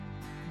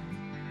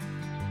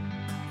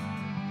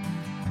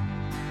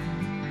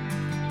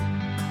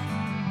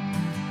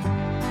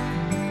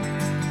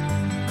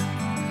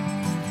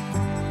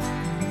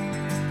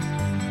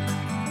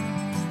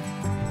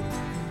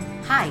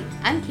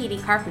I'm Katie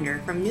Carpenter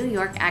from New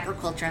York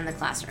Agriculture in the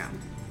Classroom.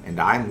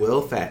 And I'm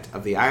Will Fett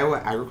of the Iowa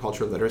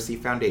Agriculture Literacy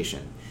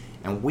Foundation,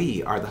 and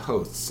we are the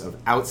hosts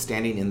of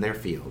Outstanding in Their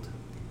Field.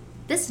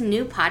 This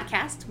new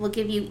podcast will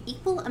give you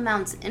equal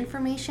amounts of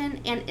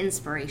information and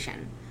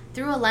inspiration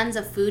through a lens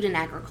of food and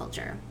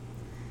agriculture.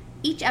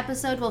 Each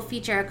episode will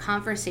feature a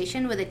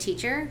conversation with a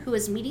teacher who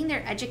is meeting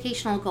their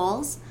educational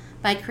goals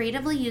by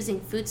creatively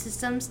using food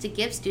systems to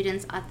give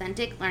students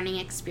authentic learning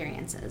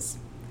experiences.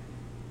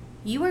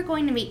 You are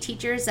going to meet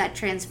teachers that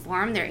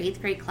transform their 8th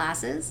grade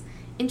classes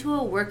into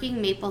a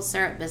working maple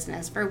syrup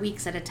business for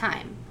weeks at a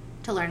time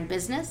to learn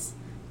business,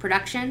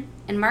 production,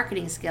 and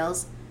marketing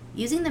skills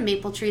using the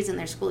maple trees in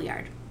their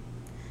schoolyard.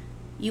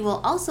 You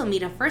will also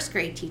meet a 1st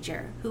grade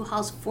teacher who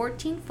hauls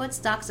 14-foot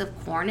stalks of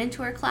corn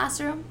into her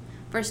classroom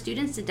for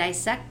students to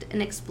dissect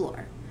and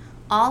explore,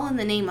 all in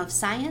the name of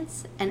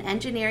science and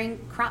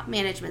engineering crop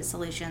management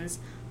solutions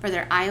for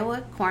their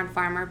Iowa corn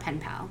farmer pen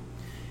pal.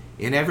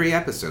 In every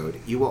episode,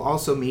 you will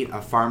also meet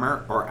a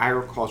farmer or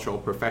agricultural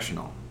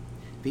professional.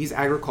 These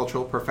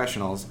agricultural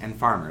professionals and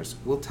farmers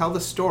will tell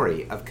the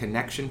story of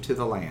connection to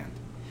the land,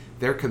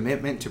 their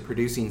commitment to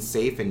producing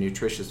safe and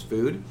nutritious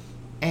food,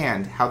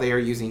 and how they are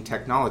using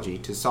technology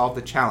to solve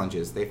the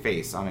challenges they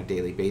face on a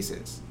daily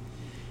basis.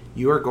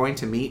 You are going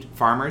to meet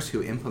farmers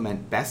who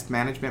implement best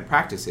management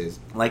practices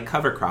like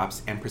cover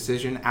crops and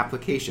precision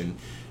application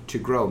to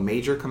grow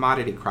major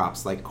commodity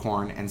crops like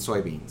corn and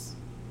soybeans.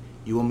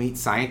 You will meet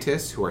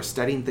scientists who are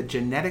studying the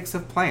genetics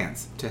of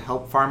plants to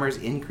help farmers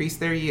increase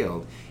their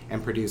yield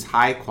and produce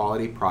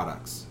high-quality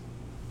products.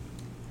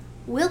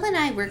 Will and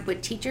I work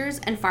with teachers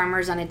and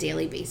farmers on a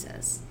daily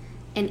basis,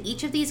 and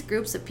each of these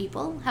groups of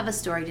people have a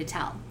story to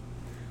tell.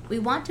 We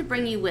want to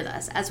bring you with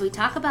us as we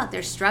talk about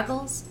their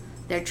struggles,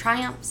 their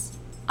triumphs,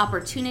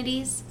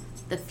 opportunities,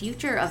 the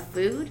future of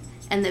food,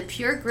 and the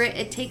pure grit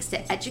it takes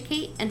to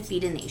educate and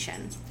feed a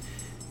nation.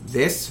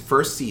 This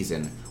first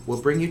season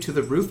will bring you to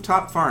the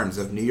rooftop farms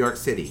of New York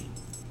City,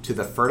 to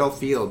the fertile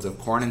fields of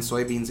corn and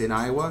soybeans in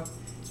Iowa,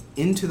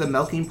 into the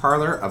milking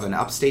parlor of an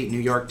upstate New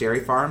York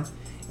dairy farm,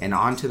 and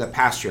onto the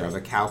pasture of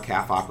a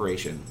cow-calf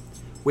operation,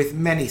 with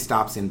many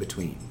stops in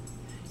between.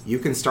 You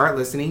can start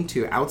listening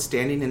to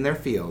Outstanding in Their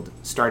Field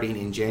starting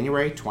in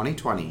January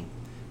 2020.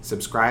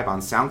 Subscribe on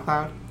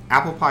SoundCloud,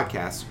 Apple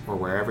Podcasts, or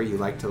wherever you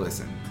like to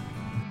listen.